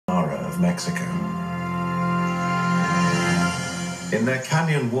of Mexico. In their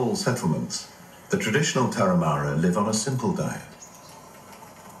canyon wall settlements, the traditional Tarahumara live on a simple diet.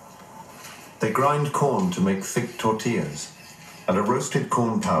 They grind corn to make thick tortillas and a roasted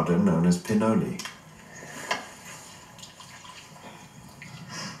corn powder known as pinole.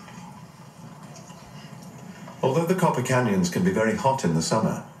 Although the copper canyons can be very hot in the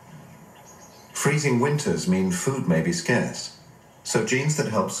summer, freezing winters mean food may be scarce, so genes that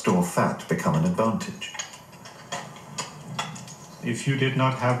help store fat become an advantage. If you did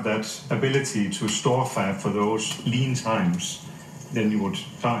not have that ability to store fat for those lean times, then you would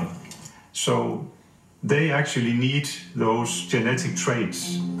die. So they actually need those genetic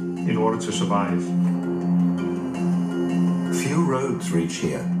traits in order to survive. Few roads reach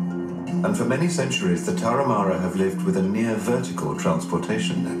here, and for many centuries the Tarahumara have lived with a near vertical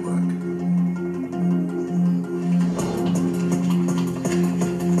transportation network.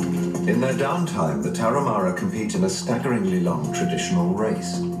 In their downtime, the Tarahumara compete in a staggeringly long traditional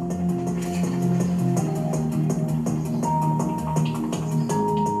race.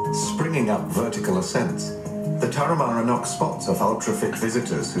 Springing up vertical ascents, the Tarahumara knock spots off ultra-fit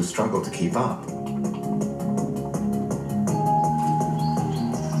visitors who struggle to keep up.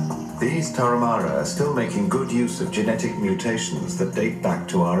 These Tarahumara are still making good use of genetic mutations that date back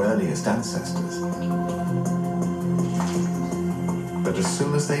to our earliest ancestors. But as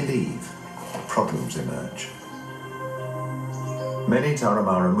soon as they leave, problems emerge. Many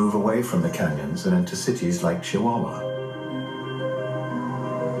Tarahumara move away from the canyons and into cities like Chihuahua.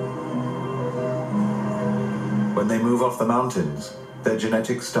 When they move off the mountains, their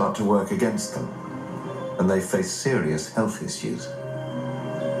genetics start to work against them, and they face serious health issues.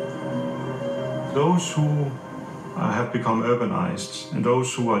 Those who have become urbanized and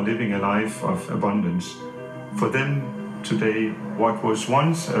those who are living a life of abundance, for them today, what was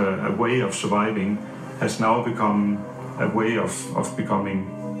once a way of surviving has now become a way of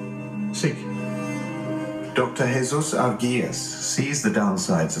becoming sick. Dr. Jesus Arguillas sees the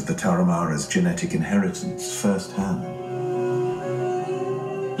downsides of the Tarahumara's genetic inheritance firsthand.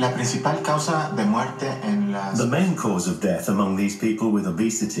 The main cause of death among these people with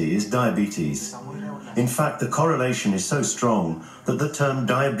obesity is diabetes. In fact, the correlation is so strong that the term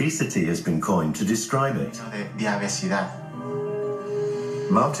diabesity has been coined to describe it.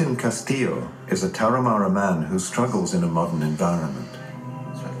 Martin Castillo is a Tarahumara man who struggles in a modern environment.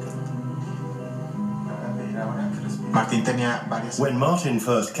 When Martin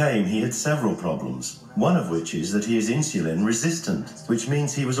first came, he had several problems, one of which is that he is insulin resistant, which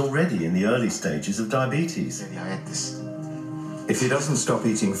means he was already in the early stages of diabetes. If he doesn't stop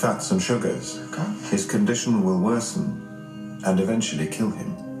eating fats and sugars, his condition will worsen and eventually kill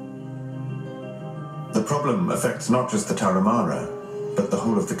him. The problem affects not just the Tarahumara, but the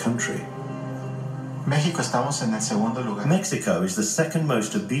whole of the country. Mexico is the second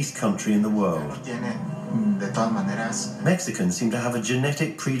most obese country in the world. Mexicans seem to have a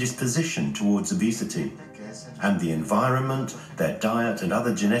genetic predisposition towards obesity, and the environment, their diet and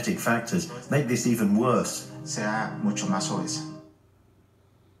other genetic factors make this even worse.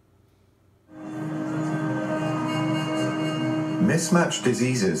 Mismatched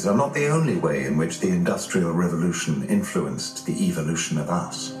diseases are not the only way in which the Industrial Revolution influenced the evolution of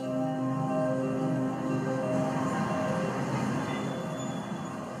us.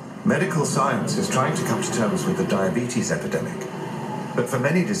 Medical science is trying to come to terms with the diabetes epidemic, but for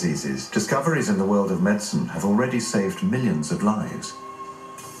many diseases, discoveries in the world of medicine have already saved millions of lives.